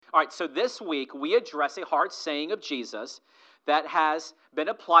All right, so this week we address a hard saying of Jesus that has been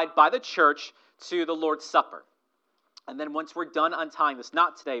applied by the church to the Lord's Supper. And then once we're done untying this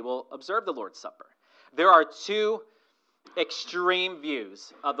knot today, we'll observe the Lord's Supper. There are two extreme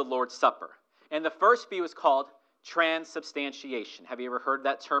views of the Lord's Supper. And the first view is called transubstantiation. Have you ever heard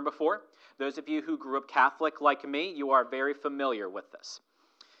that term before? Those of you who grew up Catholic like me, you are very familiar with this.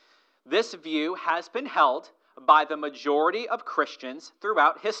 This view has been held by the majority of Christians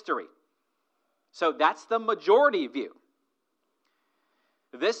throughout history. So that's the majority view.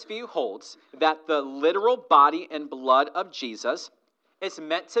 This view holds that the literal body and blood of Jesus is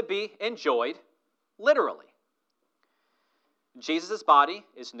meant to be enjoyed literally. Jesus' body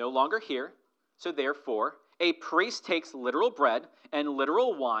is no longer here, so therefore, a priest takes literal bread and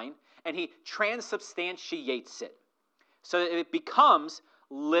literal wine, and he transubstantiates it, so that it becomes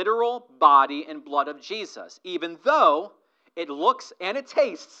literal body and blood of Jesus, even though it looks and it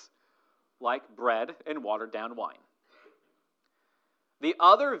tastes like bread and watered-down wine. The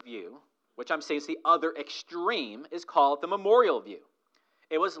other view, which I'm saying is the other extreme, is called the memorial view.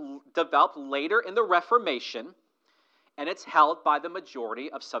 It was developed later in the Reformation, and it's held by the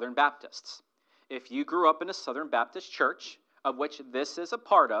majority of Southern Baptists. If you grew up in a Southern Baptist church, of which this is a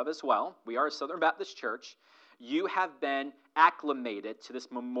part of as well, we are a Southern Baptist church, you have been acclimated to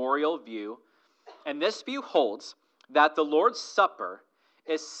this memorial view, and this view holds that the Lord's Supper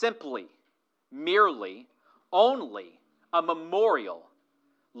is simply, merely, only a memorial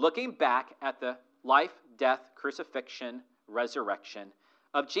looking back at the life, death, crucifixion, resurrection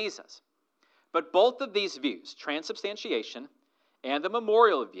of Jesus. But both of these views, transubstantiation and the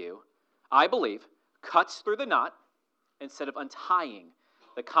memorial view, I believe, cuts through the knot instead of untying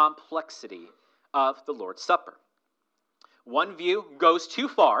the complexity of the Lord's Supper. One view goes too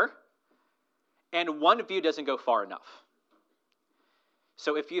far, and one view doesn't go far enough.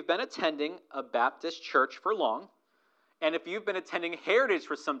 So if you've been attending a Baptist church for long, and if you've been attending Heritage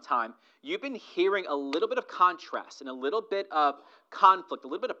for some time, you've been hearing a little bit of contrast and a little bit of conflict, a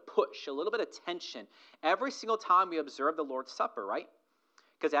little bit of push, a little bit of tension every single time we observe the Lord's Supper, right?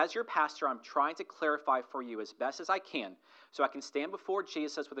 Because as your pastor, I'm trying to clarify for you as best as I can so I can stand before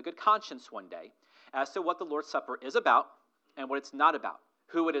Jesus with a good conscience one day as to what the Lord's Supper is about and what it's not about,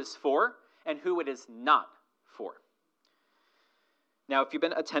 who it is for and who it is not for. Now, if you've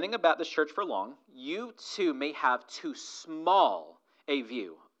been attending a Baptist church for long, you too may have too small a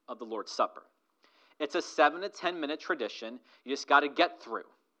view of the Lord's Supper. It's a 7 to 10 minute tradition you just got to get through,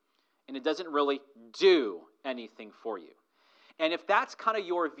 and it doesn't really do anything for you. And if that's kind of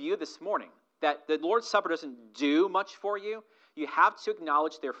your view this morning, that the Lord's Supper doesn't do much for you, you have to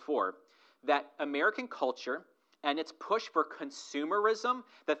acknowledge, therefore, that American culture and its push for consumerism,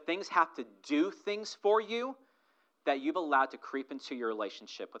 that things have to do things for you, that you've allowed to creep into your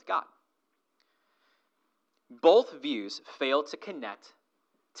relationship with God. Both views fail to connect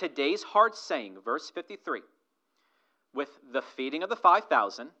today's hard saying, verse 53, with the feeding of the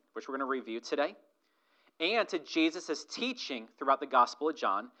 5,000, which we're going to review today, and to Jesus' teaching throughout the Gospel of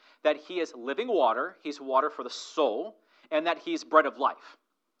John that he is living water, he's water for the soul, and that he's bread of life.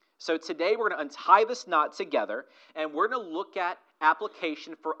 So today we're going to untie this knot together, and we're going to look at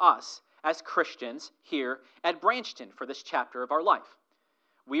application for us as Christians here at Branchton for this chapter of our life.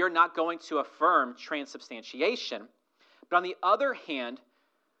 We are not going to affirm transubstantiation, but on the other hand,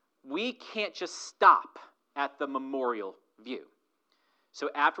 we can't just stop at the memorial view. So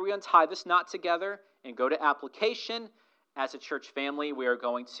after we untie this knot together and go to application, as a church family, we are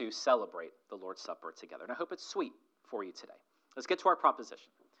going to celebrate the Lord's Supper together. And I hope it's sweet for you today. Let's get to our proposition.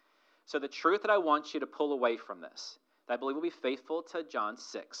 So the truth that I want you to pull away from this, that I believe will be faithful to John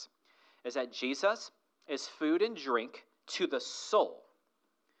 6, is that Jesus is food and drink to the soul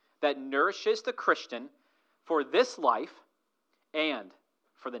that nourishes the Christian for this life and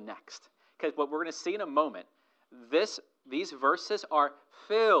for the next. Because what we're going to see in a moment, these verses are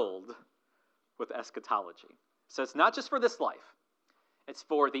filled with eschatology. So it's not just for this life. It's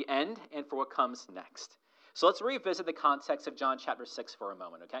for the end and for what comes next. So let's revisit the context of John chapter 6 for a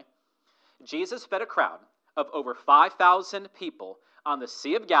moment, okay? Jesus fed a crowd of over 5,000 people on the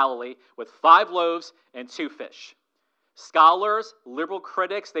Sea of Galilee with 5 loaves and 2 fish. Scholars, liberal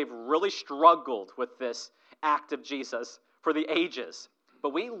critics, they've really struggled with this act of Jesus for the ages.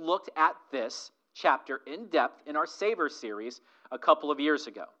 But we looked at this chapter in depth in our Savor series a couple of years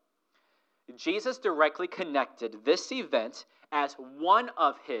ago. Jesus directly connected this event as one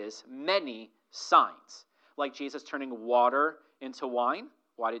of his many signs, like Jesus turning water into wine.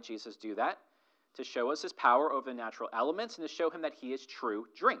 Why did Jesus do that? To show us his power over the natural elements and to show him that he is true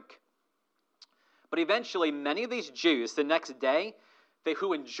drink. But eventually, many of these Jews the next day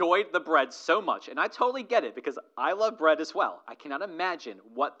who enjoyed the bread so much, and I totally get it because I love bread as well. I cannot imagine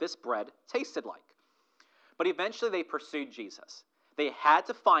what this bread tasted like. But eventually they pursued Jesus. They had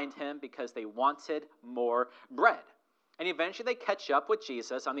to find him because they wanted more bread. And eventually they catch up with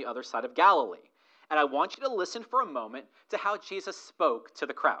Jesus on the other side of Galilee. And I want you to listen for a moment to how Jesus spoke to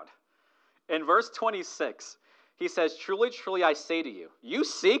the crowd. In verse 26, he says, "Truly, truly, I say to you, you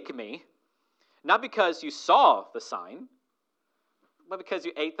seek me, not because you saw the sign, but because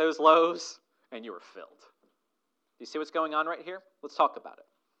you ate those loaves and you were filled." Do you see what's going on right here? Let's talk about it.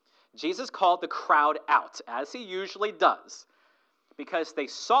 Jesus called the crowd out, as he usually does, because they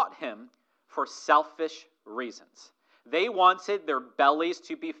sought him for selfish reasons. They wanted their bellies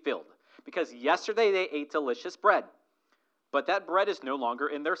to be filled, because yesterday they ate delicious bread. But that bread is no longer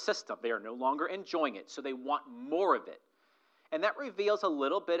in their system. They are no longer enjoying it, so they want more of it. And that reveals a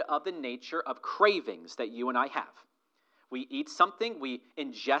little bit of the nature of cravings that you and I have. We eat something, we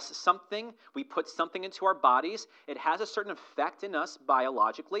ingest something, we put something into our bodies. It has a certain effect in us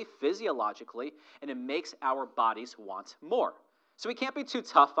biologically, physiologically, and it makes our bodies want more. So we can't be too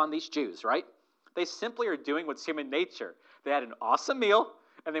tough on these Jews, right? They simply are doing what's human nature. They had an awesome meal,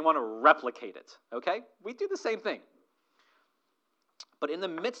 and they want to replicate it, okay? We do the same thing. But in the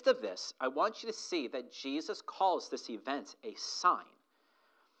midst of this, I want you to see that Jesus calls this event a sign.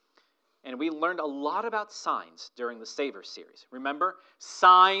 And we learned a lot about signs during the Savor series. Remember,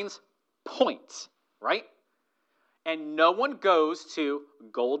 signs point, right? And no one goes to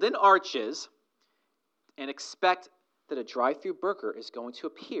Golden Arches and expect that a drive-through burger is going to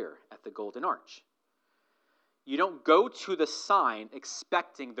appear at the Golden Arch. You don't go to the sign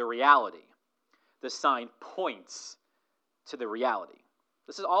expecting the reality. The sign points to the reality.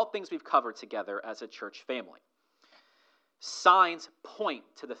 This is all things we've covered together as a church family. Signs point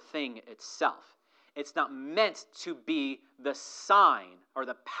to the thing itself. It's not meant to be the sign or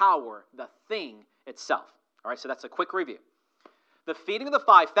the power, the thing itself. All right, so that's a quick review. The feeding of the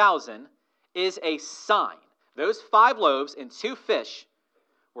 5,000 is a sign. Those 5 loaves and 2 fish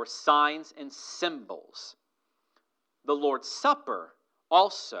were signs and symbols. The Lord's Supper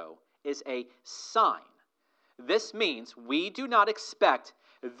also is a sign. This means we do not expect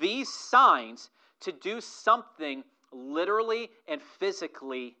these signs to do something literally and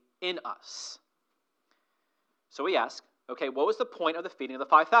physically in us. So we ask, okay, what was the point of the feeding of the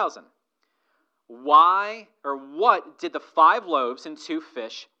 5,000? Why or what did the 5 loaves and 2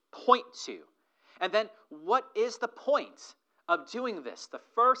 fish point to? And then what is the point of doing this the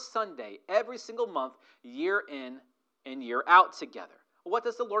first Sunday every single month, year in and year out together? What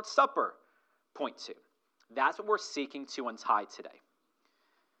does the Lord's Supper point to? That's what we're seeking to untie today.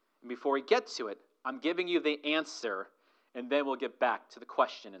 And before we get to it, I'm giving you the answer, and then we'll get back to the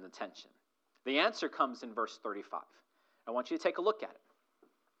question and the tension. The answer comes in verse 35. I want you to take a look at it.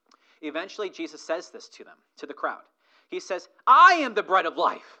 Eventually, Jesus says this to them, to the crowd. He says, "I am the bread of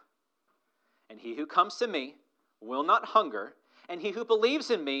life, and he who comes to me will not hunger, and he who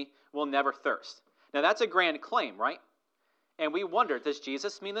believes in me will never thirst." Now, that's a grand claim, right? And we wonder, does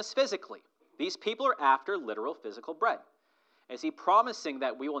Jesus mean this physically? These people are after literal physical bread. Is he promising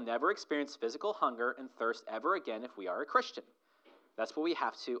that we will never experience physical hunger and thirst ever again if we are a Christian? That's what we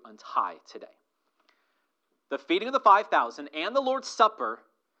have to untie today. The feeding of the 5,000 and the Lord's Supper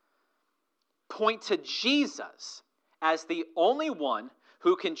point to Jesus as the only one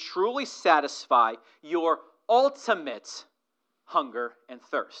who can truly satisfy your ultimate hunger and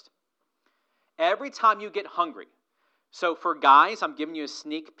thirst. Every time you get hungry, so for guys, I'm giving you a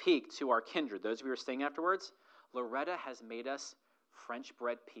sneak peek to our kindred. Those of you who are staying afterwards, Loretta has made us French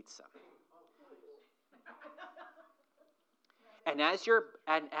bread pizza. And as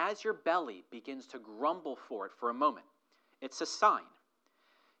your belly begins to grumble for it for a moment, it's a sign.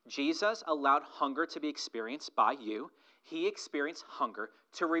 Jesus allowed hunger to be experienced by you. He experienced hunger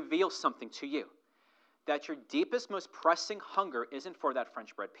to reveal something to you. That your deepest, most pressing hunger isn't for that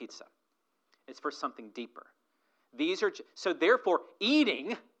French bread pizza. It's for something deeper. So therefore,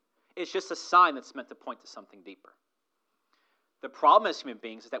 eating is just a sign that's meant to point to something deeper. The problem as human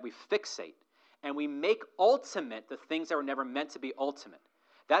beings is that we fixate and we make ultimate the things that were never meant to be ultimate.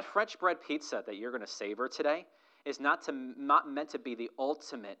 That French bread pizza that you're going to savor today is not meant to be the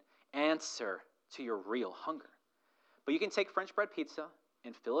ultimate answer to your real hunger. But you can take French bread pizza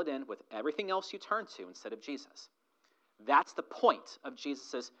and fill it in with everything else you turn to instead of Jesus. That's the point of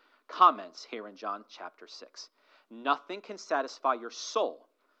Jesus' comments here in John chapter 6. Nothing can satisfy your soul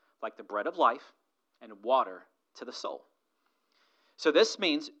like the bread of life and water to the soul. So this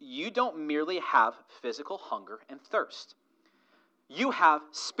means you don't merely have physical hunger and thirst. You have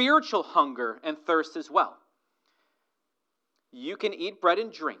spiritual hunger and thirst as well. You can eat bread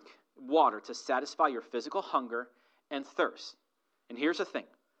and drink water to satisfy your physical hunger and thirst. And here's the thing.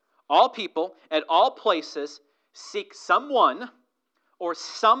 All people at all places seek someone or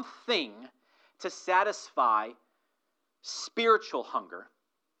something to satisfy spiritual hunger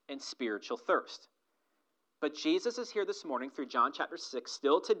and spiritual thirst. But Jesus is here this morning through John chapter 6,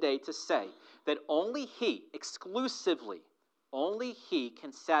 still today, to say that only He, exclusively, only He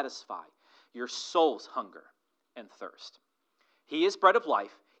can satisfy your soul's hunger and thirst. He is bread of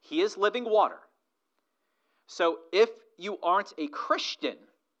life. He is living water. So if you aren't a Christian,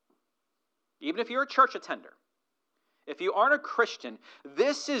 even if you're a church attender, if you aren't a Christian,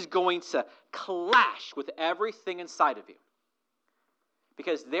 this is going to clash with everything inside of you.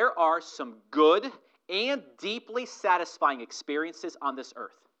 Because there are some good and deeply satisfying experiences on this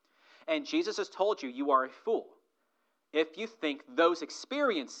earth. And Jesus has told you, you are a fool if you think those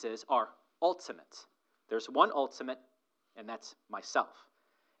experiences are ultimate. There's one ultimate, and that's myself.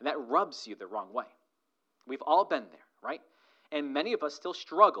 And that rubs you the wrong way. We've all been there, right? And many of us still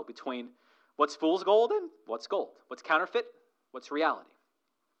struggle between what's fool's gold and what's gold. What's counterfeit, what's reality.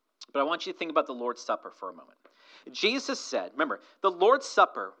 But I want you to think about the Lord's Supper for a moment. Jesus said, remember, the Lord's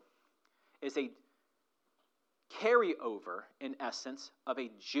Supper is a carryover, in essence, of a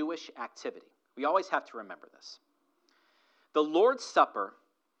Jewish activity. We always have to remember this. The Lord's Supper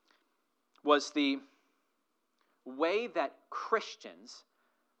was the way that Christians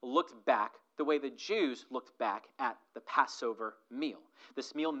looked back, the way the Jews looked back at the Passover meal.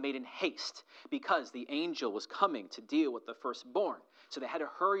 This meal made in haste because the angel was coming to deal with the firstborn. So they had to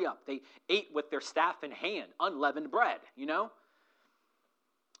hurry up. They ate with their staff in hand, unleavened bread, you know?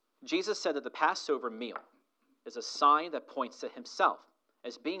 Jesus said that the Passover meal is a sign that points to himself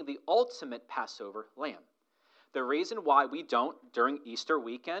as being the ultimate Passover lamb. The reason why we don't, during Easter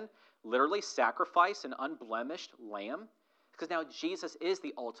weekend, literally sacrifice an unblemished lamb is because now Jesus is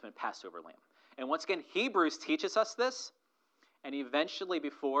the ultimate Passover lamb. And once again, Hebrews teaches us this, and eventually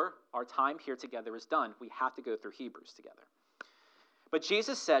before our time here together is done, we have to go through Hebrews together. But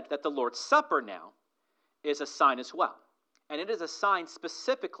Jesus said that the Lord's Supper now is a sign as well. And it is a sign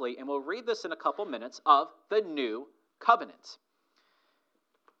specifically, and we'll read this in a couple minutes, of the new covenant.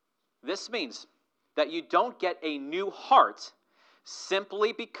 This means that you don't get a new heart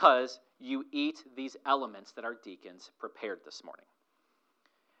simply because you eat these elements that our deacons prepared this morning.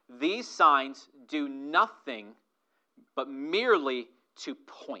 These signs do nothing but merely to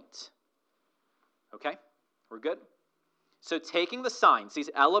point. Okay? We're good? So taking the signs, these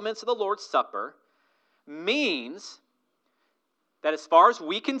elements of the Lord's Supper, means that as far as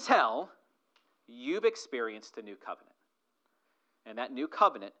we can tell, you've experienced a new covenant. And that new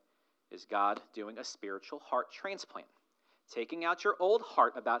covenant is God doing a spiritual heart transplant, taking out your old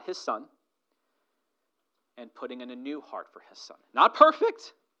heart about his son and putting in a new heart for his son. Not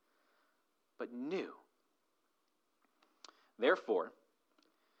perfect, but new. Therefore,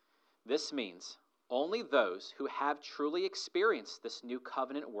 this means only those who have truly experienced this new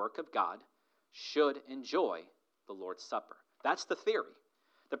covenant work of God should enjoy the Lord's Supper. That's the theory.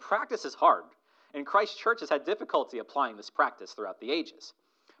 The practice is hard, and Christ Church has had difficulty applying this practice throughout the ages.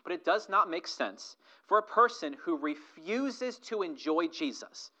 But it does not make sense for a person who refuses to enjoy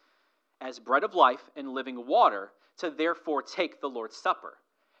Jesus as bread of life and living water to therefore take the Lord's Supper,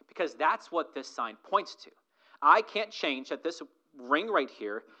 because that's what this sign points to. I can't change that this ring right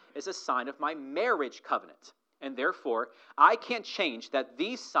here is a sign of my marriage covenant, and therefore I can't change that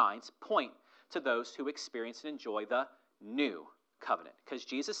these signs point to those who experience and enjoy the new covenant, because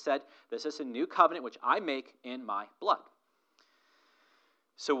Jesus said, this is a new covenant which I make in my blood.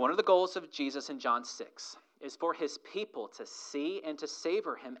 So one of the goals of Jesus in John 6 is for his people to see and to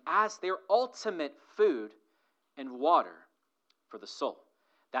savor him as their ultimate food and water for the soul.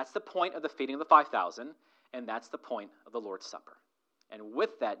 That's the point of the feeding of the 5,000, and that's the point of the Lord's Supper. And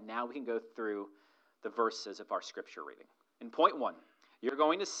with that, now we can go through the verses of our scripture reading. In point 1, you're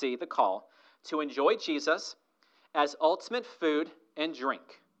going to see the call to enjoy Jesus as ultimate food and drink,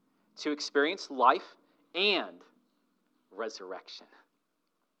 to experience life and resurrection.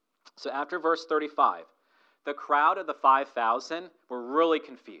 So after verse 35, the crowd of the 5,000 were really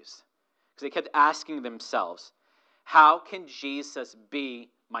confused because they kept asking themselves, how can Jesus be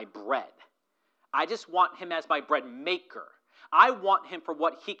my bread? I just want him as my bread maker. I want him for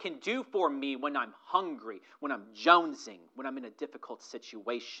what he can do for me when I'm hungry, when I'm jonesing, when I'm in a difficult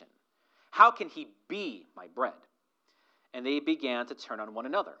situation. How can he be my bread? And they began to turn on one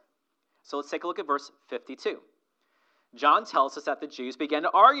another. So let's take a look at verse 52. John tells us that the Jews began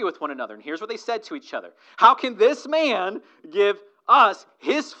to argue with one another. And here's what they said to each other. How can this man give us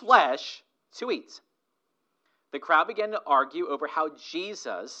his flesh to eat? The crowd began to argue over how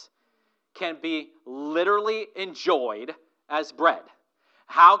Jesus can be literally enjoyed as bread.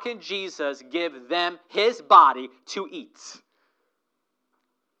 How can Jesus give them his body to eat?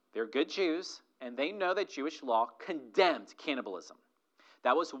 They're good Jews, and they know that Jewish law condemned cannibalism.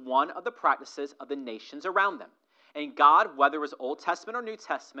 That was one of the practices of the nations around them. And God, whether it was Old Testament or New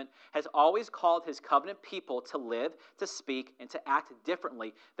Testament, has always called his covenant people to live, to speak, and to act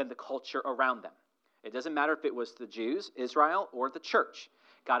differently than the culture around them. It doesn't matter if it was the Jews, Israel, or the church.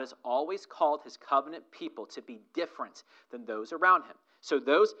 God has always called his covenant people to be different than those around him. So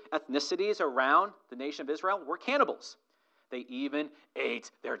those ethnicities around the nation of Israel were cannibals. They even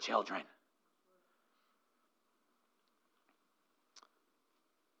ate their children.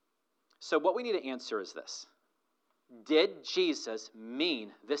 So what we need to answer is this. Did Jesus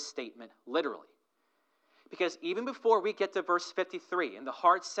mean this statement literally? Because even before we get to verse 53 and the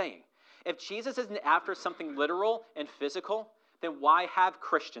hard saying, if Jesus isn't after something literal and physical, then why have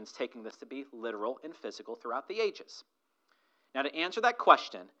Christians taking this to be literal and physical throughout the ages? Now, to answer that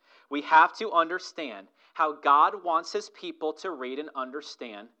question, we have to understand how God wants his people to read and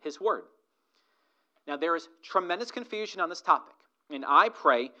understand his word. Now, there is tremendous confusion on this topic. And I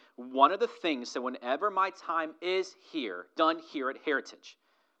pray one of the things that whenever my time is here, done here at Heritage,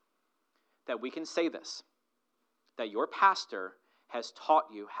 that we can say this, that your pastor has taught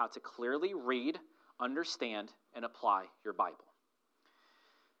you how to clearly read, understand, and apply your Bible.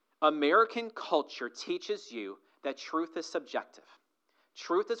 American culture teaches you that truth is subjective.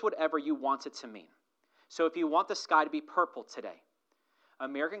 Truth is whatever you want it to mean. So if you want the sky to be purple today,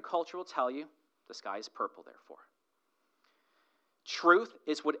 American culture will tell you the sky is purple, therefore. Truth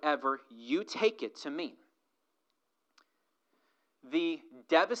is whatever you take it to mean. The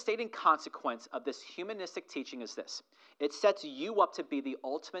devastating consequence of this humanistic teaching is this. It sets you up to be the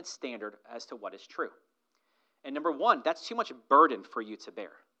ultimate standard as to what is true. And number one, that's too much burden for you to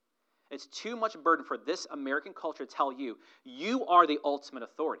bear. It's too much burden for this American culture to tell you, you are the ultimate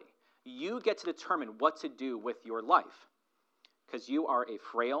authority. You get to determine what to do with your life. Because you are a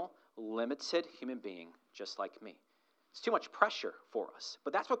frail, limited human being just like me. It's too much pressure for us.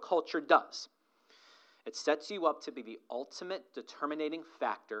 But that's what culture does. It sets you up to be the ultimate determining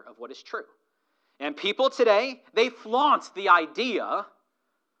factor of what is true. And people today, they flaunt the idea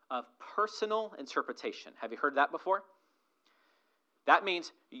of personal interpretation. Have you heard that before? That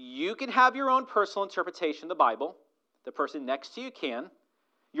means you can have your own personal interpretation of the Bible. The person next to you can.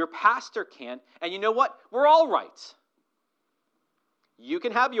 Your pastor can. And you know what? We're all right. You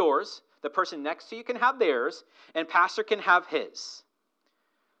can have yours. The person next to you can have theirs. And pastor can have his.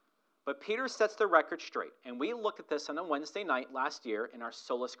 But Peter sets the record straight. And we looked at this on a Wednesday night last year in our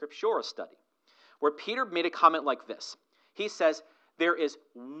Sola Scriptura study, where Peter made a comment like this. He says, there is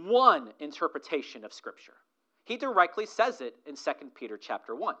one interpretation of Scripture. He directly says it in 2 Peter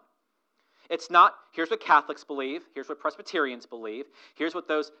chapter 1. It's not, here's what Catholics believe, here's what Presbyterians believe, here's what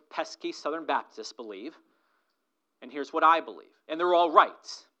those pesky Southern Baptists believe, and here's what I believe. And they're all right.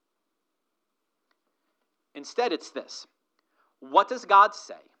 Instead, it's this. What does God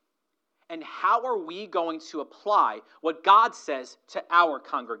say? And how are we going to apply what God says to our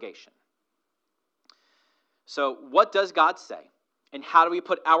congregation? So, what does God say? And how do we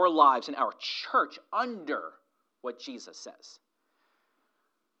put our lives and our church under what Jesus says?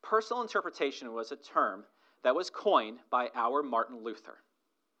 Personal interpretation was a term that was coined by our Martin Luther.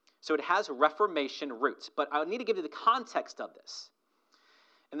 So it has Reformation roots, but I need to give you the context of this.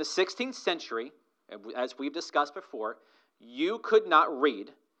 In the 16th century, as we've discussed before, you could not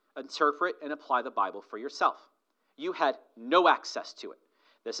read, interpret, and apply the Bible for yourself. You had no access to it.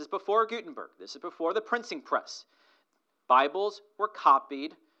 This is before Gutenberg. This is before the printing press. Bibles were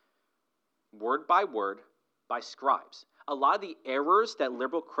copied word by word by scribes. A lot of the errors that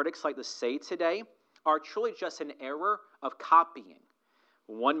liberal critics like to say today are truly just an error of copying.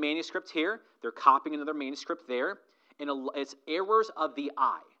 One manuscript here, they're copying another manuscript there, and it's errors of the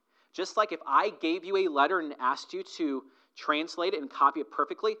eye. Just like if I gave you a letter and asked you to translate it and copy it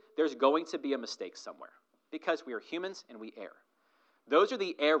perfectly, there's going to be a mistake somewhere because we are humans and we err. Those are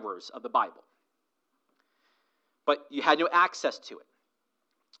the errors of the Bible. But you had no access to it.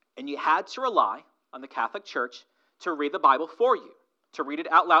 And you had to rely on the Catholic Church to read the Bible for you, to read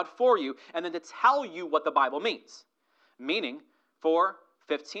it out loud for you, and then to tell you what the Bible means. Meaning, for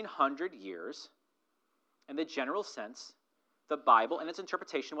 1,500 years, in the general sense, the Bible and its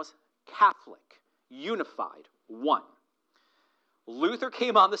interpretation was Catholic, unified, one. Luther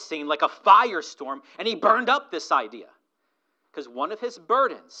came on the scene like a firestorm, and he burned up this idea. Because one of his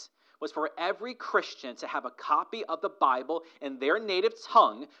burdens was for every Christian to have a copy of the Bible in their native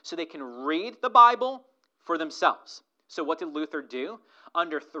tongue so they can read the Bible for themselves. So what did Luther do?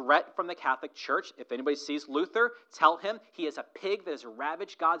 Under threat from the Catholic Church, if anybody sees Luther, tell him he is a pig that has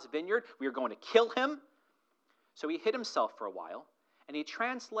ravaged God's vineyard. We are going to kill him. So he hid himself for a while, and he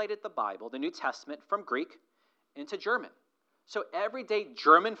translated the Bible, the New Testament, from Greek into German. So everyday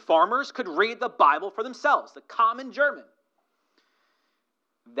German farmers could read the Bible for themselves, the common German.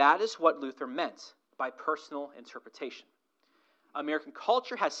 That is what Luther meant by personal interpretation. American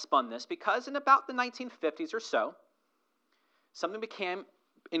culture has spun this because in about the 1950s or so, something became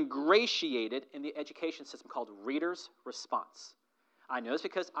ingratiated in the education system called reader's response. I know this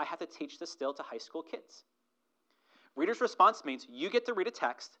because I have to teach this still to high school kids. Reader's response means you get to read a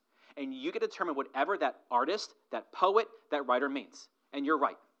text and you get to determine whatever that artist, that poet, that writer means. And you're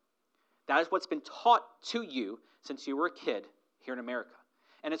right. That is what's been taught to you since you were a kid here in America.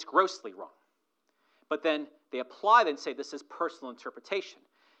 And it's grossly wrong. But then they apply and say this is personal interpretation.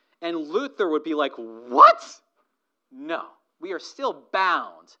 And Luther would be like, what? No. We are still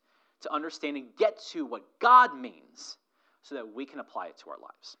bound to understand and get to what God means so that we can apply it to our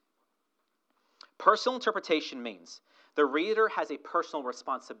lives. Personal interpretation means the reader has a personal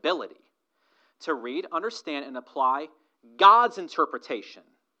responsibility to read, understand, and apply God's interpretation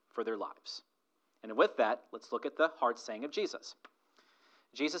for their lives. And with that, let's look at the hard saying of Jesus.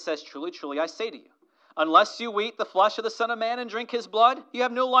 Jesus says, truly, truly, I say to you, unless you eat the flesh of the Son of Man and drink his blood, you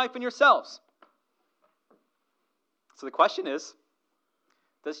have no life in yourselves. So the question is,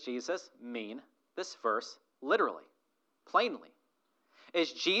 does Jesus mean this verse literally, plainly?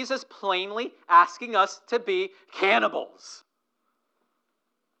 Is Jesus plainly asking us to be cannibals?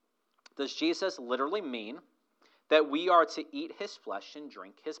 Does Jesus literally mean that we are to eat his flesh and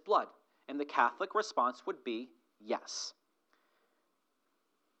drink his blood? And the Catholic response would be yes.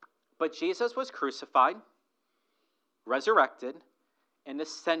 But Jesus was crucified, resurrected, and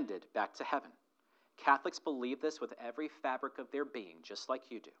ascended back to heaven. Catholics believe this with every fabric of their being, just like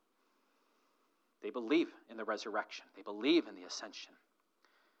you do. They believe in the resurrection. They believe in the ascension.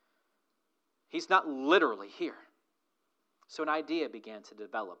 He's not literally here. So an idea began to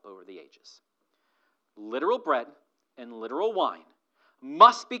develop over the ages. Literal bread and literal wine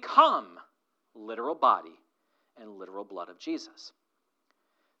must become literal body and literal blood of Jesus.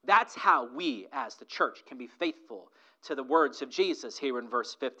 That's how we as the church can be faithful to the words of Jesus here in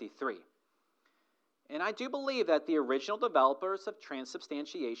verse 53. And I do believe that the original developers of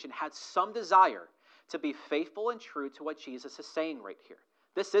transubstantiation had some desire to be faithful and true to what Jesus is saying right here.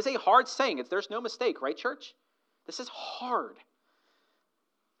 This is a hard saying. There's no mistake, right, church? This is hard.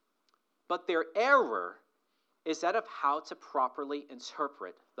 But their error is that of how to properly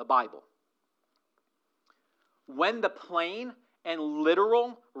interpret the Bible. When the plain and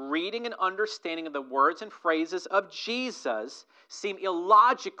literal reading and understanding of the words and phrases of Jesus seem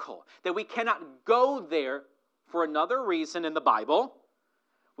illogical, that we cannot go there for another reason in the Bible,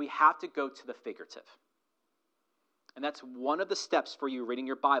 we have to go to the figurative. And that's one of the steps for you reading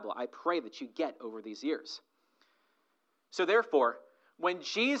your Bible. I pray that you get over these years. So therefore, when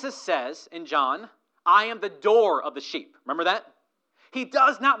Jesus says in John, I am the door of the sheep, remember that? He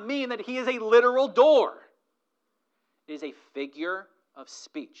does not mean that he is a literal door. It is a figure of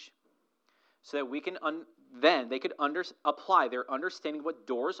speech. So that we can then they could apply their understanding of what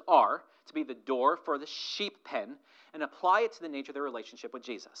doors are to be the door for the sheep pen and apply it to the nature of their relationship with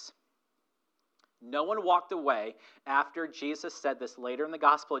Jesus. No one walked away after Jesus said this later in the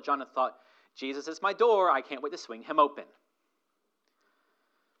Gospel of John and thought, Jesus is my door, I can't wait to swing him open.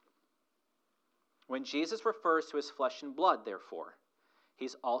 When Jesus refers to his flesh and blood, therefore,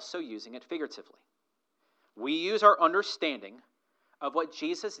 he's also using it figuratively. We use our understanding of what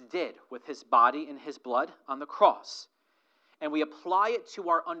Jesus did with his body and his blood on the cross, and we apply it to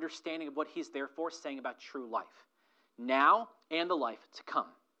our understanding of what he's therefore saying about true life, now and the life to come.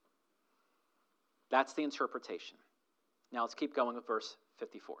 That's the interpretation. Now let's keep going with verse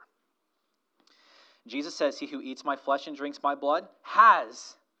 54. Jesus says, he who eats my flesh and drinks my blood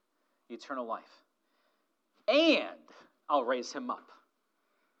has eternal life, and I'll raise him up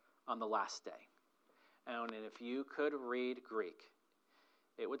on the last day. And if you could read Greek,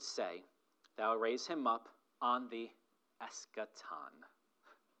 it would say, thou raise him up on the eschaton.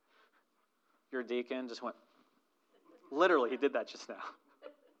 Your deacon just went, literally, he did that just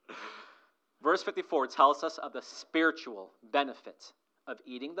now. Verse 54 tells us of the spiritual benefit of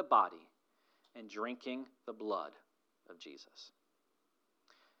eating the body and drinking the blood of Jesus.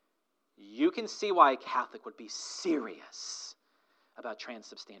 You can see why a Catholic would be serious about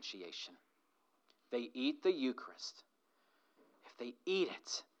transubstantiation. They eat the Eucharist. If they eat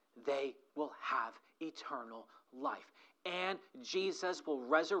it, they will have eternal life. and Jesus will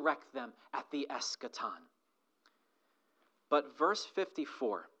resurrect them at the eschaton. But verse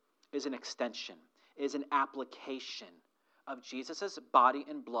 54 is an extension, is an application of Jesus' body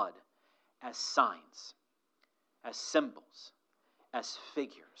and blood as signs, as symbols, as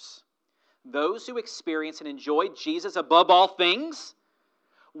figures. Those who experience and enjoy Jesus above all things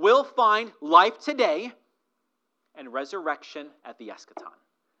will find life today and resurrection at the eschaton.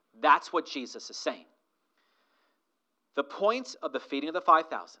 That's what Jesus is saying. The point of the feeding of the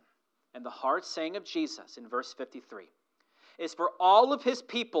 5,000 and the hard saying of Jesus in verse 53 is for all of his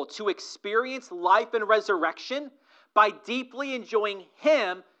people to experience life and resurrection by deeply enjoying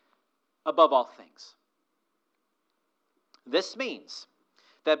him above all things. This means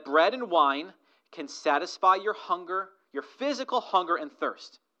that bread and wine can satisfy your hunger, your physical hunger and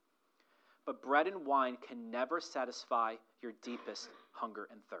thirst. But bread and wine can never satisfy your deepest hunger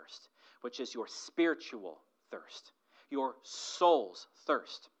and thirst, which is your spiritual thirst, your soul's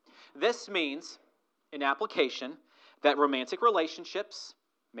thirst. This means, in application, that romantic relationships,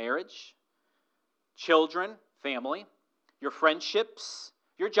 marriage, children, family, your friendships,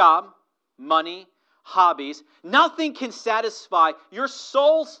 your job, money, hobbies, nothing can satisfy your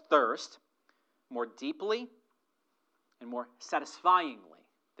soul's thirst more deeply and more satisfyingly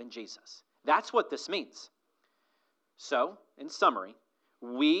than Jesus. That's what this means. So, in summary,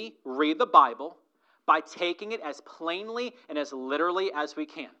 we read the Bible by taking it as plainly and as literally as we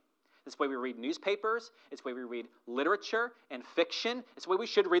can. It's the way we read newspapers. It's the way we read literature and fiction. It's the way we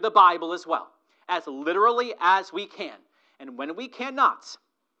should read the Bible as well, as literally as we can. And when we cannot,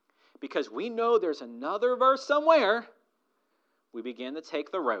 because we know there's another verse somewhere, we begin to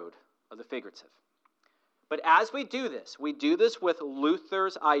take the road of the figurative. But as we do this with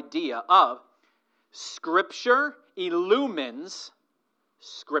Luther's idea of Scripture illumines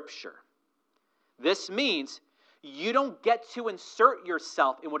Scripture. This means you don't get to insert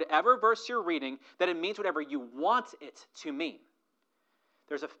yourself in whatever verse you're reading, that it means whatever you want it to mean.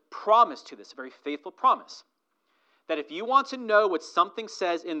 There's a promise to this, a very faithful promise, that if you want to know what something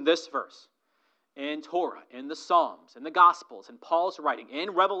says in this verse, in Torah, in the Psalms, in the Gospels, in Paul's writing,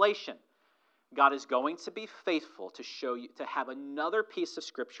 in Revelation, God is going to be faithful to show you, to have another piece of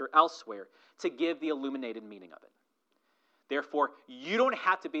Scripture elsewhere to give the illuminated meaning of it. Therefore, you don't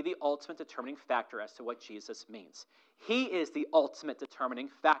have to be the ultimate determining factor as to what Jesus means. He is the ultimate determining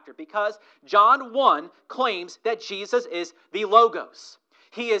factor because John 1 claims that Jesus is the Logos.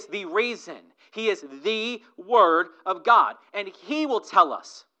 He is the reason. He is the Word of God. And he will tell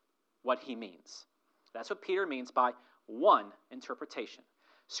us what he means. That's what Peter means by one interpretation.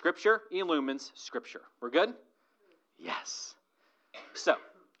 Scripture illumines Scripture. We're good? Yes. So,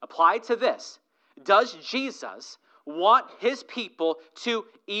 applied to this, does Jesus want his people to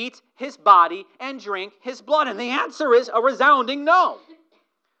eat his body and drink his blood? And the answer is a resounding no.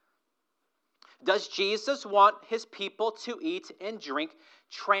 Does Jesus want his people to eat and drink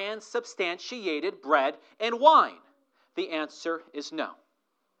transubstantiated bread and wine? The answer is no.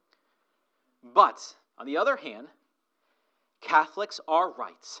 But, on the other hand, Catholics are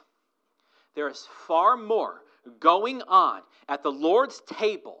right. There is far more going on at the Lord's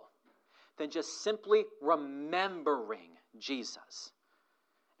table than just simply remembering Jesus.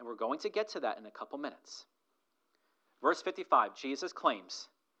 And we're going to get to that in a couple minutes. Verse 55, Jesus claims,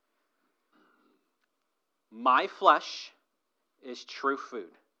 "My flesh is true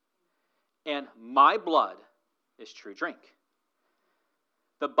food, and my blood is true drink."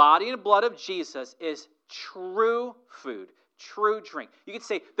 The body and blood of Jesus is true food, true drink. You could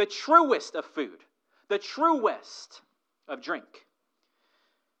say the truest of food, the truest of drink.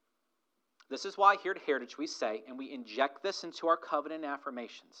 This is why here at Heritage we say, and we inject this into our covenant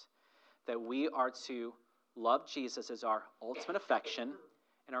affirmations, that we are to love Jesus as our ultimate affection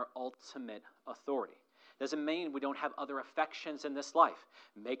and our ultimate authority. Doesn't mean we don't have other affections in this life.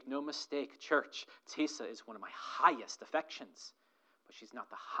 Make no mistake, church, Tisa is one of my highest affections, but she's not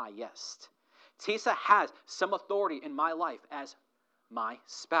the highest. Tisa has some authority in my life as my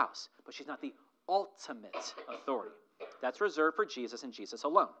spouse, but she's not the ultimate authority. That's reserved for Jesus and Jesus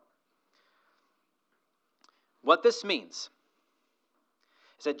alone. What this means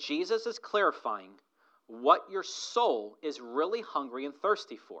is that Jesus is clarifying what your soul is really hungry and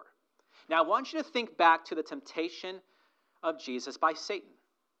thirsty for. Now, I want you to think back to the temptation of Jesus by Satan.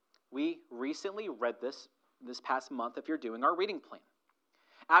 We recently read this past month if you're doing our reading plan.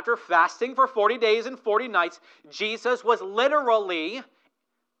 After fasting for 40 days and 40 nights, Jesus was literally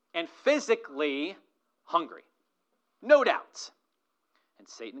and physically hungry. No doubt. And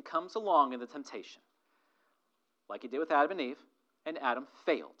Satan comes along in the temptation, like he did with Adam and Eve, and Adam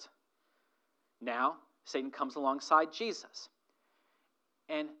failed. Now, Satan comes alongside Jesus.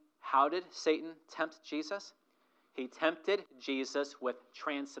 And how did Satan tempt Jesus? He tempted Jesus with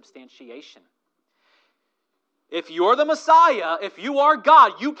transubstantiation. If you're the Messiah, if you are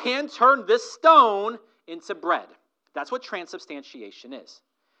God, you can turn this stone into bread. That's what transubstantiation is.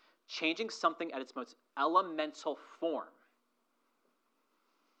 Changing something at its most elemental form.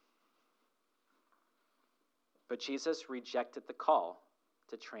 But Jesus rejected the call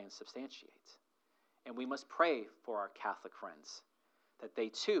to transubstantiate. And we must pray for our Catholic friends that they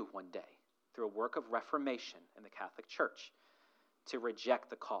too, one day, through a work of reformation in the Catholic Church, to reject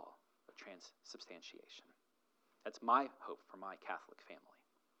the call of transubstantiation. That's my hope for my Catholic family.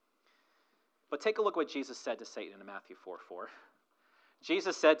 But take a look what Jesus said to Satan in Matthew 4:4.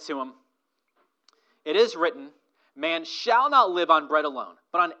 Jesus said to him, "It is written, man shall not live on bread alone,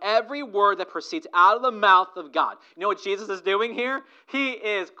 but on every word that proceeds out of the mouth of God." You know what Jesus is doing here? He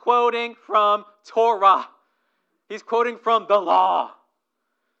is quoting from Torah. He's quoting from the law,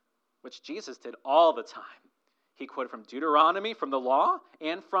 which Jesus did all the time. He quoted from Deuteronomy, from the law,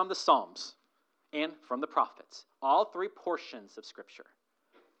 and from the Psalms, and from the prophets. All three portions of Scripture.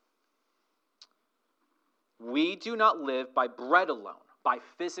 We do not live by bread alone, by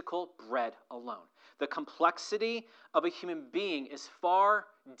physical bread alone. The complexity of a human being is far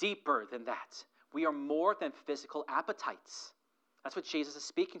deeper than that. We are more than physical appetites. That's what Jesus is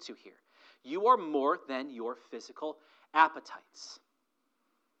speaking to here. You are more than your physical appetites.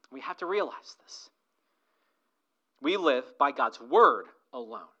 We have to realize this. We live by God's word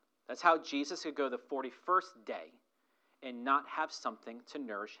alone. That's how Jesus could go the 41st day and not have something to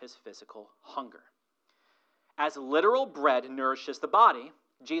nourish his physical hunger. As literal bread nourishes the body,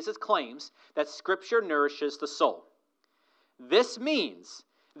 Jesus claims that Scripture nourishes the soul. This means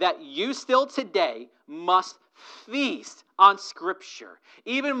that you still today must feast on Scripture,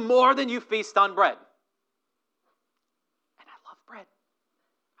 even more than you feast on bread. And I love bread.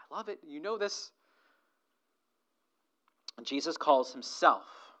 I love it. You know this. Jesus calls himself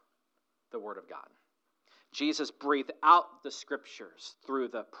the Word of God. Jesus breathed out the Scriptures through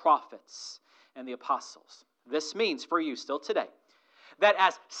the prophets and the apostles. This means for you still today that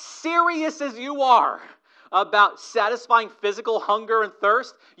as serious as you are about satisfying physical hunger and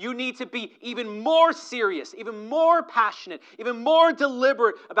thirst, you need to be even more serious, even more passionate, even more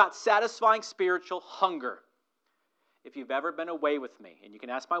deliberate about satisfying spiritual hunger. If you've ever been away with me, and you can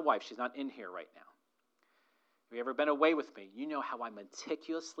ask my wife, she's not in here right now. If you've ever been away with me, you know how I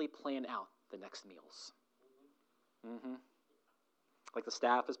meticulously plan out the next meals. Like the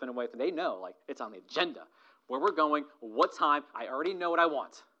staff has been away with me. They know, like, it's on the agenda. Where we're going, what time, I already know what I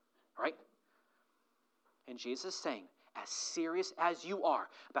want, right? And Jesus is saying, as serious as you are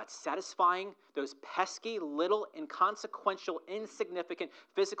about satisfying those pesky, little, inconsequential, insignificant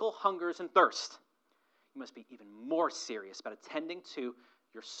physical hungers and thirst, you must be even more serious about attending to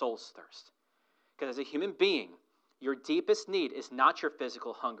your soul's thirst. Because as a human being, your deepest need is not your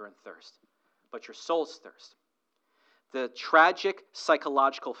physical hunger and thirst, but your soul's thirst. The tragic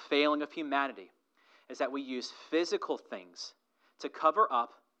psychological failing of humanity is that we use physical things to cover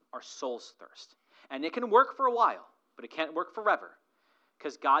up our soul's thirst. And it can work for a while, but it can't work forever,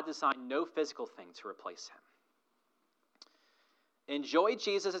 because God designed no physical thing to replace him. Enjoy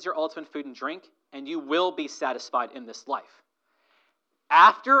Jesus as your ultimate food and drink, and you will be satisfied in this life.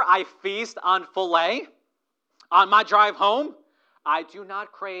 After I feast on filet on my drive home, I do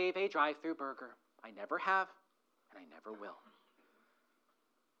not crave a drive-through burger. I never have, and I never will.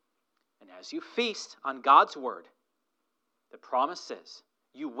 And as you feast on God's word, the promise is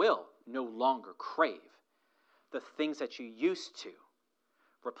you will no longer crave the things that you used to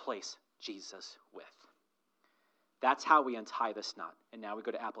replace Jesus with. That's how we untie this knot. And now we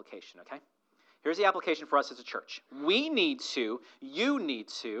go to application, okay? Here's the application for us as a church. We need to, you need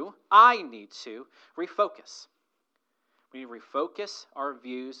to, I need to refocus. We need to refocus our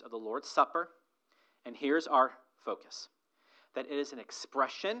views of the Lord's Supper. And here's our focus. That it is an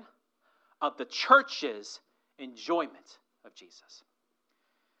expression of the church's enjoyment of Jesus.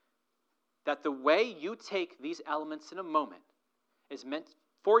 That the way you take these elements in a moment is meant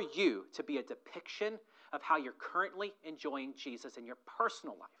for you to be a depiction of how you're currently enjoying Jesus in your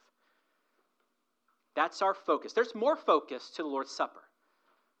personal life. That's our focus. There's more focus to the Lord's Supper.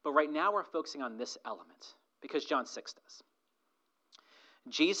 But right now we're focusing on this element because John 6 does.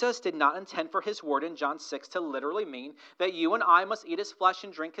 Jesus did not intend for his word in John 6 to literally mean that you and I must eat his flesh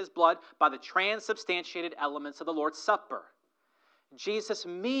and drink his blood by the transubstantiated elements of the Lord's Supper. Jesus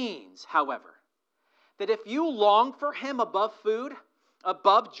means, however, that if you long for him above food,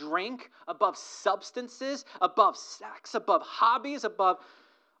 above drink, above substances, above sex, above hobbies, above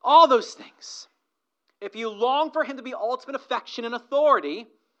all those things, if you long for him to be ultimate affection and authority,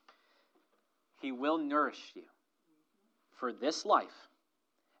 he will nourish you for this life,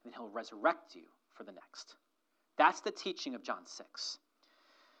 and he'll resurrect you for the next. That's the teaching of John 6.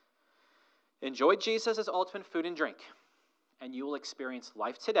 Enjoy Jesus as ultimate food and drink, and you will experience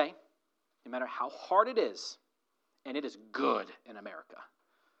life today, no matter how hard it is, and it is good in America.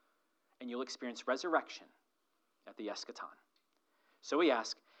 And you'll experience resurrection at the eschaton. So we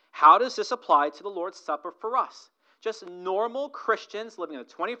ask, how does this apply to the Lord's Supper for us? Just normal Christians living in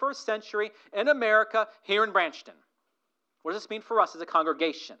the 21st century in America, here in Branchton. What does this mean for us as a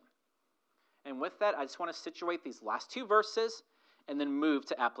congregation? And with that, I just want to situate these last two verses and then move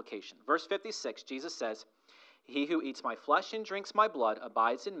to application. Verse 56, Jesus says, "He who eats my flesh and drinks my blood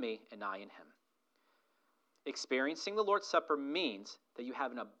abides in me, and I in him." Experiencing the Lord's Supper means that you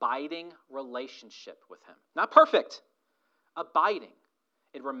have an abiding relationship with him. Not perfect, abiding.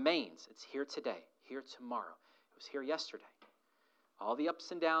 It remains. It's here today, here tomorrow. It was here yesterday. All the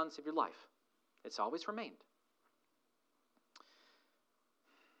ups and downs of your life, it's always remained.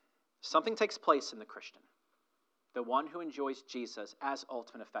 Something takes place in the Christian, the one who enjoys Jesus as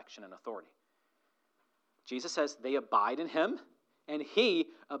ultimate affection and authority. Jesus says they abide in him, and he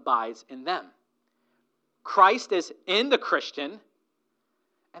abides in them. Christ is in the Christian,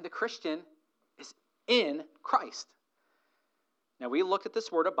 and the Christian is in Christ. Now, we looked at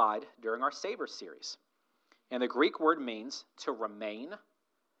this word abide during our Savor series, and the Greek word means to remain,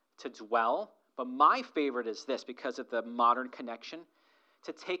 to dwell, but my favorite is this because of the modern connection,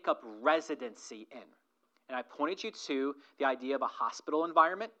 to take up residency in. And I pointed you to the idea of a hospital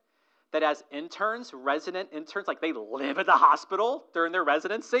environment, that as interns, resident interns, like they live at the hospital during their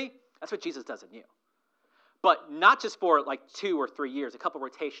residency. That's what Jesus does in you. But not just for like 2 or 3 years, a couple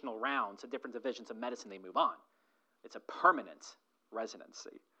rotational rounds of different divisions of medicine, they move on. It's a permanent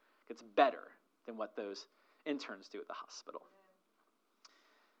residency. It's better than what those interns do at the hospital.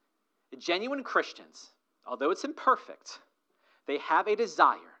 The genuine Christians, although it's imperfect, they have a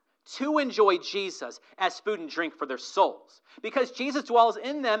desire to enjoy Jesus as food and drink for their souls, because Jesus dwells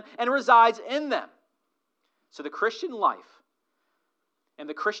in them and resides in them. So the Christian life and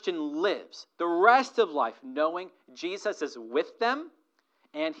the Christian lives the rest of life knowing Jesus is with them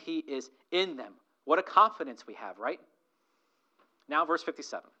and he is in them. What a confidence we have, right? Now, verse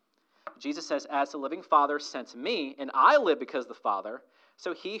 57. Jesus says, "As the living Father sent me, and I live because of the Father,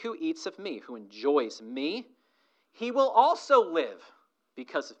 so he who eats of me, who enjoys me, he will also live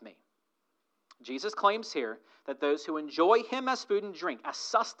because of me." Jesus claims here that those who enjoy him as food and drink, as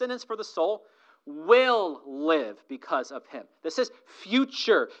sustenance for the soul, will live because of him. This is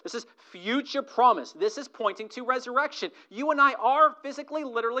future. This is future promise. This is pointing to resurrection. You and I are physically,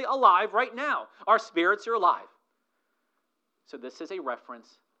 literally alive right now. Our spirits are alive. So this is a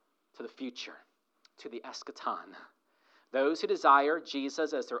reference to the future, to the eschaton. Those who desire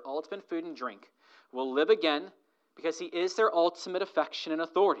Jesus as their ultimate food and drink will live again because he is their ultimate affection and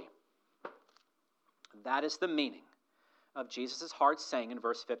authority. That is the meaning of Jesus' hard saying in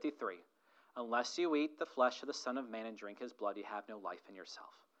verse 53, "Unless you eat the flesh of the Son of Man and drink his blood, you have no life in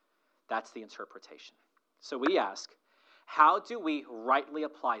yourself." That's the interpretation. So we ask, how do we rightly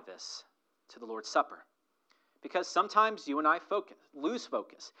apply this to the Lord's Supper? Because sometimes you and I lose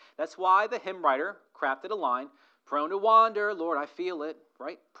focus. That's why the hymn writer crafted a line, "Prone to wander, Lord, I feel it,"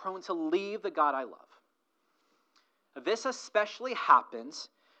 right? Prone to leave the God I love. This especially happens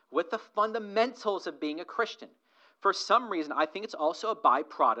with the fundamentals of being a Christian. For some reason, I think it's also a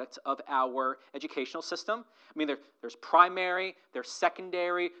byproduct of our educational system. I mean, there's primary, there's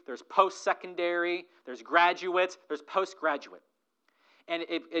secondary, there's post-secondary, there's graduate, there's postgraduate. And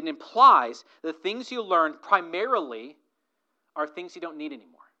it implies the things you learn primarily are things you don't need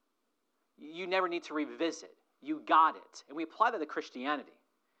anymore. You never need to revisit. You got it. And we apply that to Christianity.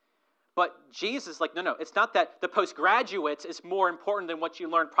 But Jesus is like, no, it's not that the postgraduate is more important than what you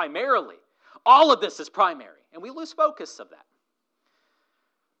learn primarily. All of this is primary. And we lose focus of that.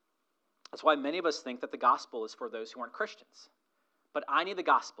 That's why many of us think that the gospel is for those who aren't Christians. But I need the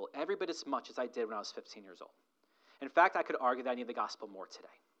gospel every bit as much as I did when I was 15 years old. In fact, I could argue that I need the gospel more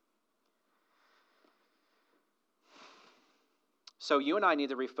today. So you and I need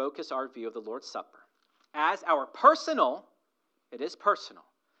to refocus our view of the Lord's Supper as our personal, it is personal,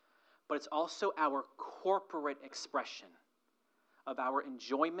 but it's also our corporate expression of our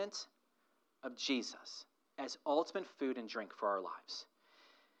enjoyment of Jesus as ultimate food and drink for our lives.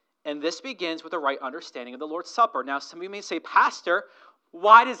 And this begins with a right understanding of the Lord's Supper. Now, some of you may say, "Pastor,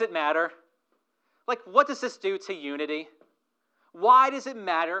 why does it matter? Like, what does this do to unity? Why does it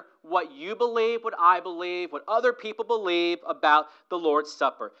matter what you believe, what I believe, what other people believe about the Lord's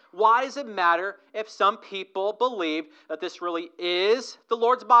Supper? Why does it matter if some people believe that this really is the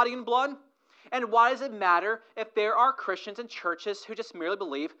Lord's body and blood? And why does it matter if there are Christians and churches who just merely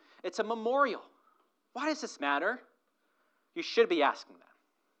believe it's a memorial? Why does this matter? You should be asking that.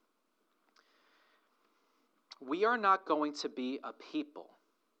 We are not going to be a people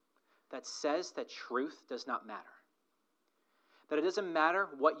that says that truth does not matter. That it doesn't matter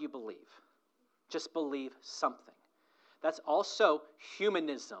what you believe. Just believe something. That's also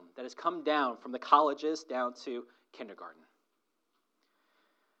humanism that has come down from the colleges down to kindergarten.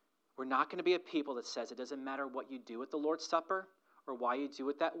 We're not going to be a people that says it doesn't matter what you do at the Lord's Supper or why you do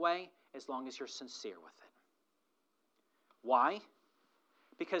it that way, as long as you're sincere with it. Why?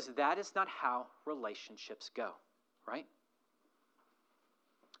 Because that is not how relationships go, right?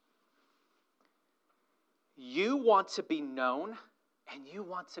 You want to be known and you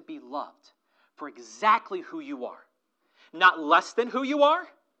want to be loved for exactly who you are. Not less than who you are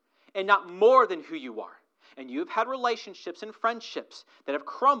and not more than who you are. And you've had relationships and friendships that have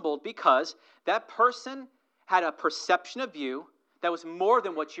crumbled because that person had a perception of you that was more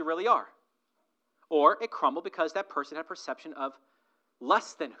than what you really are. Or it crumbled because that person had a perception of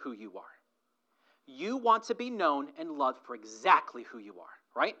less than who you are. You want to be known and loved for exactly who you are,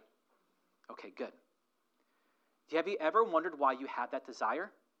 right? Okay, good. Have you ever wondered why you have that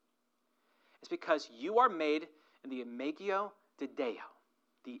desire? It's because you are made in the imago de Deo,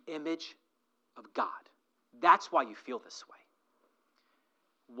 the image of God. That's why you feel this way.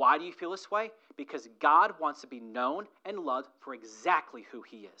 Why do you feel this way? Because God wants to be known and loved for exactly who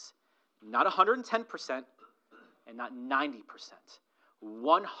he is. Not 110% and not 90%.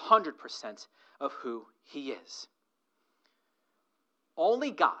 100% of who he is.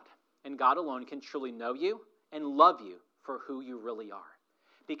 Only God and God alone can truly know you and love you for who you really are.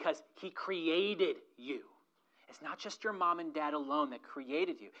 Because he created you. It's not just your mom and dad alone that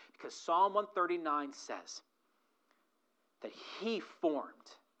created you. Because Psalm 139 says that he formed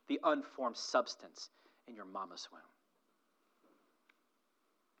the unformed substance in your mama's womb.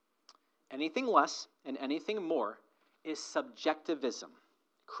 Anything less and anything more is subjectivism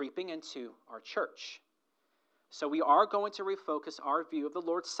creeping into our church. So we are going to refocus our view of the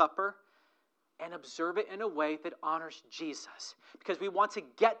Lord's Supper and observe it in a way that honors Jesus. Because we want to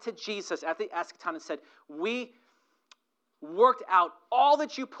get to Jesus at the eschaton and said, we worked out all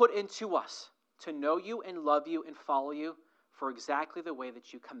that you put into us to know you and love you and follow you for exactly the way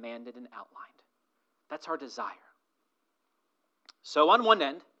that you commanded and outlined. That's our desire. So on one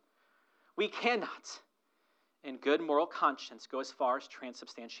end, we cannot, in good moral conscience, go as far as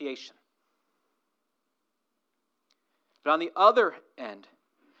transubstantiation. But on the other end,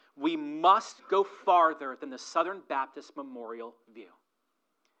 we must go farther than the Southern Baptist memorial view.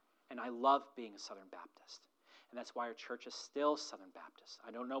 And I love being a Southern Baptist. And that's why our church is still Southern Baptist.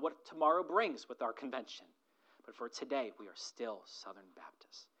 I don't know what tomorrow brings with our convention. But for today, we are still Southern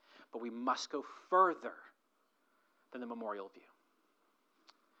Baptist. But we must go further than the memorial view.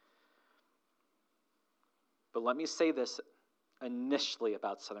 But let me say this initially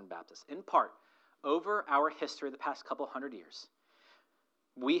about Southern Baptists. In part, over our history of the past couple hundred years,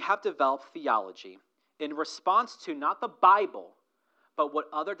 we have developed theology in response to not the Bible, but what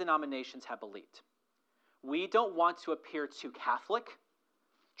other denominations have believed. We don't want to appear too Catholic,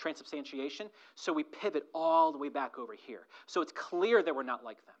 transubstantiation, so we pivot all the way back over here. So it's clear that we're not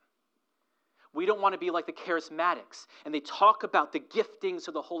like them. We don't want to be like the charismatics, and they talk about the giftings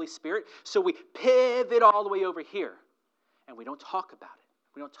of the Holy Spirit, so we pivot all the way over here, and we don't talk about it.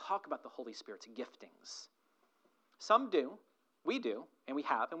 We don't talk about the Holy Spirit's giftings. Some do, we do, and we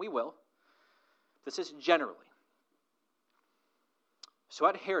have, and we will. This is generally. So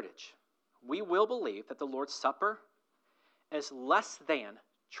at Heritage, we will believe that the Lord's Supper is less than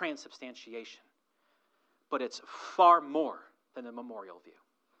transubstantiation, but it's far more than the memorial view.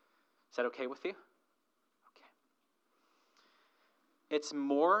 Is that okay with you? Okay. It's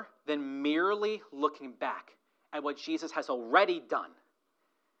more than merely looking back at what Jesus has already done.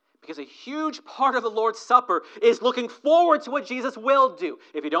 Because a huge part of the Lord's Supper is looking forward to what Jesus will do.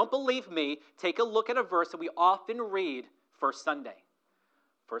 If you don't believe me, take a look at a verse that we often read first Sunday.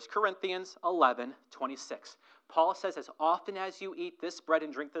 1 Corinthians 11:26. Paul says, as often as you eat this bread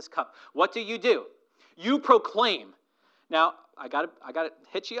and drink this cup, what do? You proclaim. Now, I got to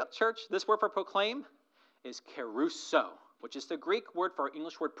hit you up, church. This word for proclaim is kerusso, which is the Greek word for our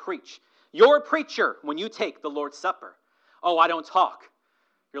English word preach. You're a preacher when you take the Lord's Supper. Oh, I don't talk.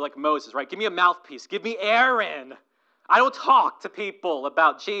 You're like Moses, right? Give me a mouthpiece. Give me Aaron. I don't talk to people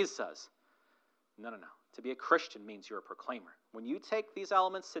about Jesus. No. To To be a Christian means you're a proclaimer. When you take these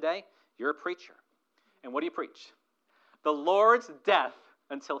elements today, you're a preacher. And what do you preach? The Lord's death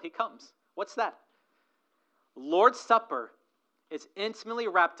until he comes. What's that? Lord's Supper is intimately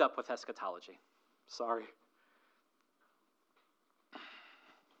wrapped up with eschatology. Sorry.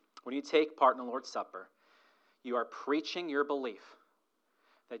 When you take part in the Lord's Supper, you are preaching your belief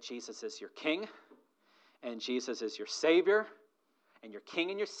that Jesus is your King, and Jesus is your Savior, and your King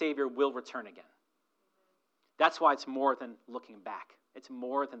and your Savior will return again. That's why it's more than looking back. It's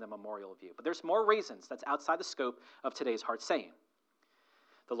more than the memorial view. But there's more reasons that's outside the scope of today's hard saying.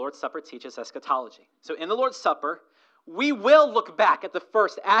 The Lord's Supper teaches eschatology. So in the Lord's Supper, we will look back at the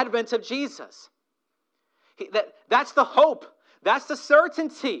first advent of Jesus. That's the hope. That's the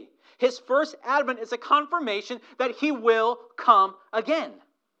certainty. His first advent is a confirmation that he will come again.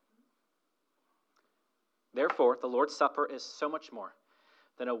 Therefore, the Lord's Supper is so much more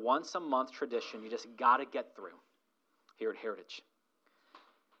than a once-a-month tradition you just got to get through here at Heritage.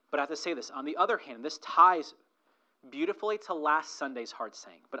 But I have to say this. On the other hand, this ties beautifully to last Sunday's hard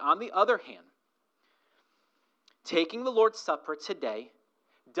saying. But on the other hand, taking the Lord's Supper today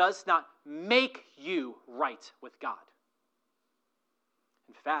does not make you right with God.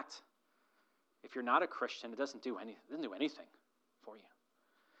 In fact, if you're not a Christian, it doesn't do anything for you.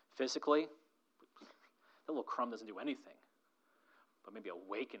 Physically, the little crumb doesn't do anything, but maybe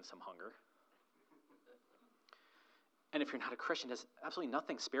awaken some hunger. And if you're not a Christian, it does absolutely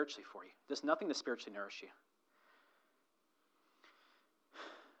nothing spiritually for you. It does nothing to spiritually nourish you.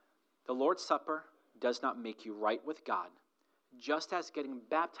 The Lord's Supper does not make you right with God, just as getting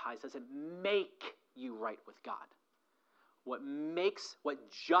baptized doesn't make you right with God. What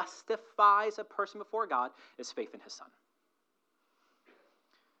justifies a person before God is faith in his Son.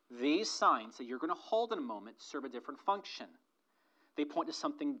 These signs that you're going to hold in a moment serve a different function. They point to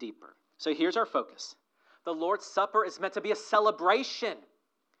something deeper. So here's our focus. The Lord's Supper is meant to be a celebration.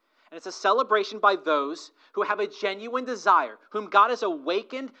 And it's a celebration by those who have a genuine desire, whom God has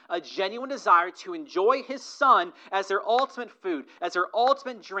awakened a genuine desire to enjoy his Son as their ultimate food, as their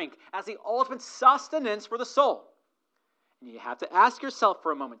ultimate drink, as the ultimate sustenance for the soul. And you have to ask yourself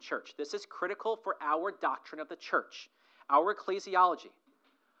for a moment, church. This is critical for our doctrine of the church, our ecclesiology.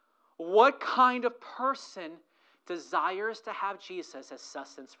 What kind of person desires to have Jesus as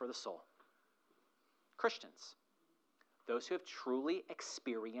sustenance for the soul? Christians. Those who have truly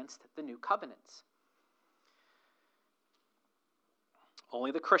experienced the new covenants.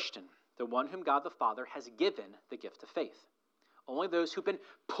 Only the Christian, the one whom God the Father has given the gift of faith. Only those who've been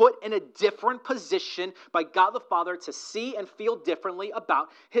put in a different position by God the Father to see and feel differently about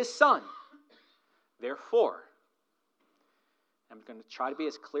his Son. Therefore, I'm going to try to be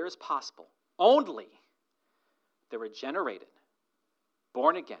as clear as possible. Only the regenerated,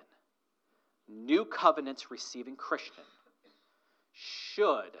 born again, new covenants receiving Christian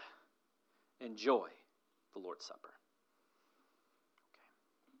should enjoy the Lord's Supper.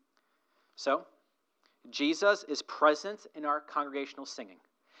 Okay. So, Jesus is present in our congregational singing.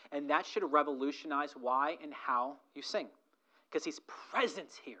 And that should revolutionize why and how you sing. Because he's present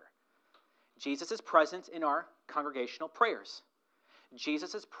here. Jesus is present in our congregational prayers.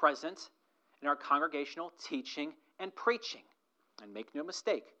 Jesus is present in our congregational teaching and preaching. And make no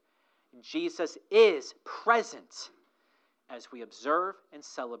mistake, Jesus is present as we observe and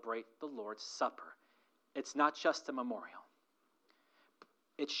celebrate the Lord's Supper. It's not just a memorial.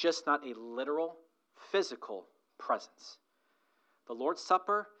 It's just not a literal, physical presence. The Lord's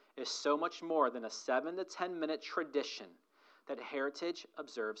Supper is so much more than a 7 to 10 minute tradition that Heritage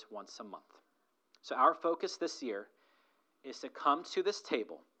observes once a month. So our focus this year is to come to this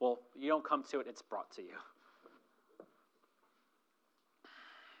table. Well, you don't come to it, it's brought to you.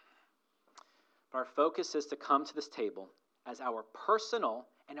 But our focus is to come to this table as our personal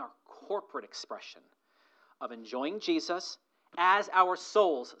and our corporate expression of enjoying Jesus as our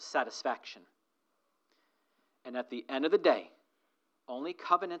soul's satisfaction. And at the end of the day, only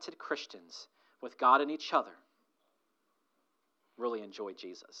covenanted Christians with God and each other really enjoy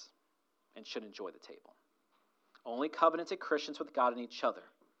Jesus and should enjoy the table. Only covenanted Christians with God and each other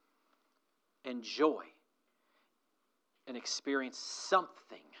enjoy and experience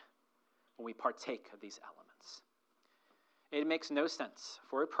something when we partake of these elements. It makes no sense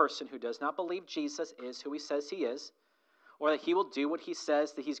for a person who does not believe Jesus is who he says he is, or that he will do what he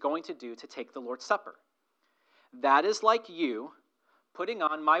says that he's going to do to take the Lord's Supper. That is like you putting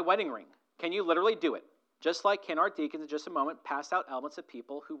on my wedding ring. Can you literally do it? Just like can our deacons in just a moment pass out elements of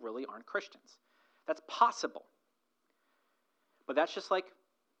people who really aren't Christians. That's possible. But that's just like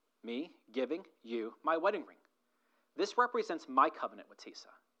me giving you my wedding ring. This represents my covenant with Tisa.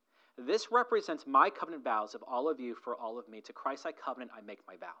 This represents my covenant vows of all of you for all of me. To Christ I covenant, I make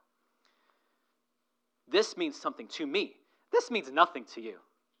my vow. This means something to me. This means nothing to you.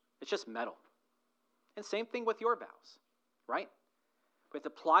 It's just metal. And same thing with your vows, right? We have to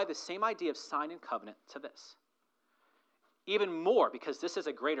apply the same idea of sign and covenant to this. Even more, because this is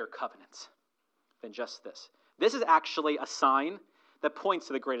a greater covenant than just this. This is actually a sign that points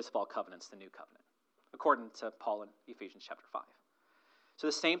to the greatest of all covenants, the new covenant, according to Paul in Ephesians chapter 5. So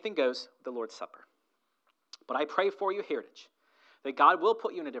the same thing goes with the Lord's Supper. But I pray for you, Heritage, that God will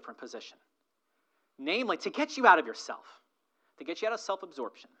put you in a different position. Namely, to get you out of yourself, to get you out of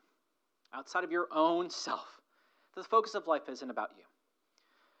self-absorption, outside of your own self. The focus of life isn't about you.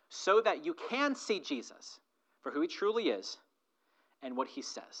 So that you can see Jesus for who he truly is and what he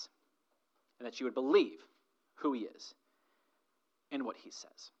says. And that you would believe who he is and what he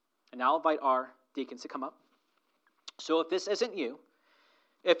says. And now I'll invite our deacons to come up. So if this isn't you,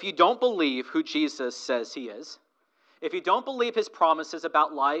 if you don't believe who Jesus says he is, if you don't believe his promises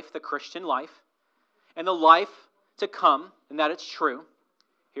about life, the Christian life, and the life to come, and that it's true,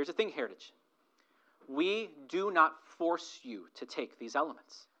 here's the thing, Heritage. We do not force you to take these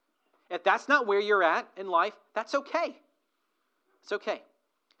elements. If that's not where you're at in life, that's okay. It's okay.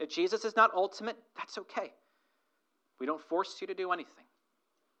 If Jesus is not ultimate, that's okay. We don't force you to do anything.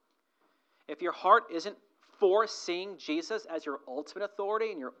 If your heart isn't for seeing Jesus as your ultimate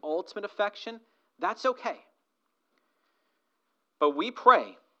authority and your ultimate affection, that's okay. But we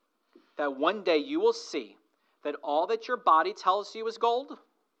pray that one day you will see that all that your body tells you is gold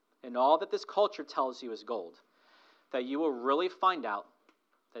and all that this culture tells you is gold, that you will really find out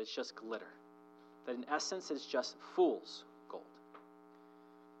that it's just glitter, that in essence it's just fool's gold.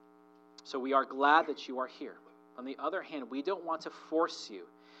 So we are glad that you are here. On the other hand, we don't want to force you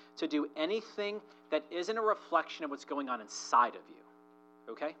to do anything that isn't a reflection of what's going on inside of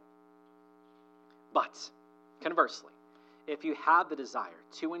you, okay? But, conversely, if you have the desire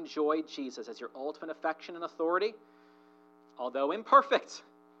to enjoy Jesus as your ultimate affection and authority, although imperfect,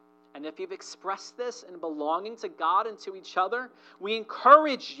 and if you've expressed this in belonging to God and to each other, we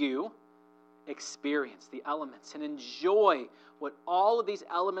encourage you experience the elements and enjoy what all of these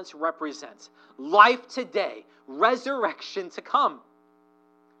elements represent. Life today, resurrection to come.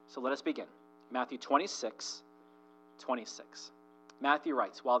 So let us begin. Matthew 26. Matthew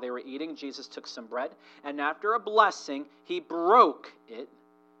writes, while they were eating, Jesus took some bread, and after a blessing, he broke it,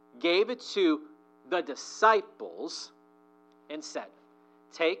 gave it to the disciples, and said,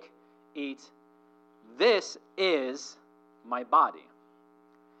 take, eat, this is my body.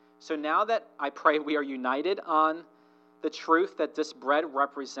 So now that I pray we are united on the truth that this bread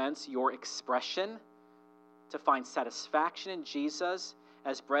represents your expression to find satisfaction in Jesus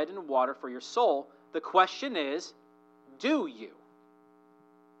as bread and water for your soul, the question is, do you?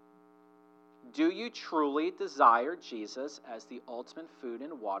 Do you truly desire Jesus as the ultimate food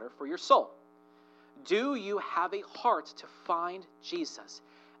and water for your soul? Do you have a heart to find Jesus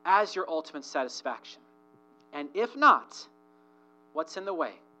as your ultimate satisfaction? And if not, what's in the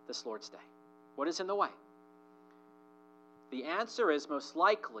way this Lord's Day? What is in the way? The answer is most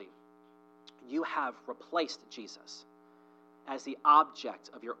likely you have replaced Jesus as the object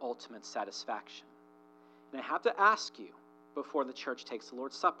of your ultimate satisfaction. And I have to ask you before the church takes the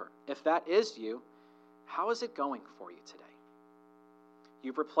Lord's Supper, if that is you, how is it going for you today?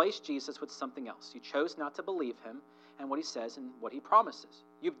 You've replaced Jesus with something else. You chose not to believe him and what he says and what he promises.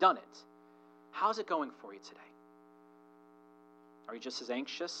 You've done it. How's it going for you today? Are you just as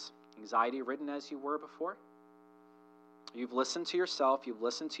anxious, anxiety-ridden as you were before? You've listened to yourself. You've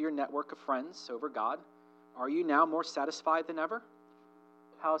listened to your network of friends over God. Are you now more satisfied than ever?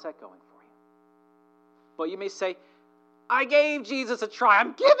 How is that going for you? But you may say, I gave Jesus a try.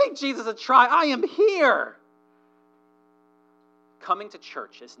 I'm giving Jesus a try. I am here. Coming to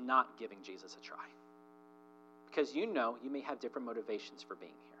church is not giving Jesus a try. Because you know you may have different motivations for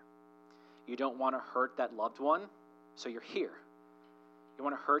being here. You don't want to hurt that loved one, so you're here. You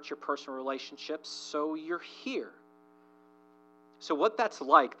want to hurt your personal relationships, so you're here. So what that's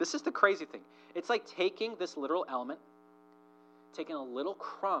like, this is the crazy thing. It's like taking this literal element, taking a little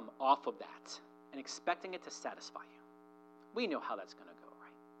crumb off of that, and expecting it to satisfy you. We know how that's going to go,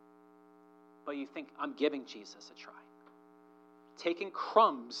 right? But you think, I'm giving Jesus a try. Taking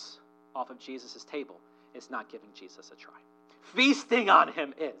crumbs off of Jesus' table is not giving Jesus a try. Feasting on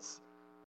him is.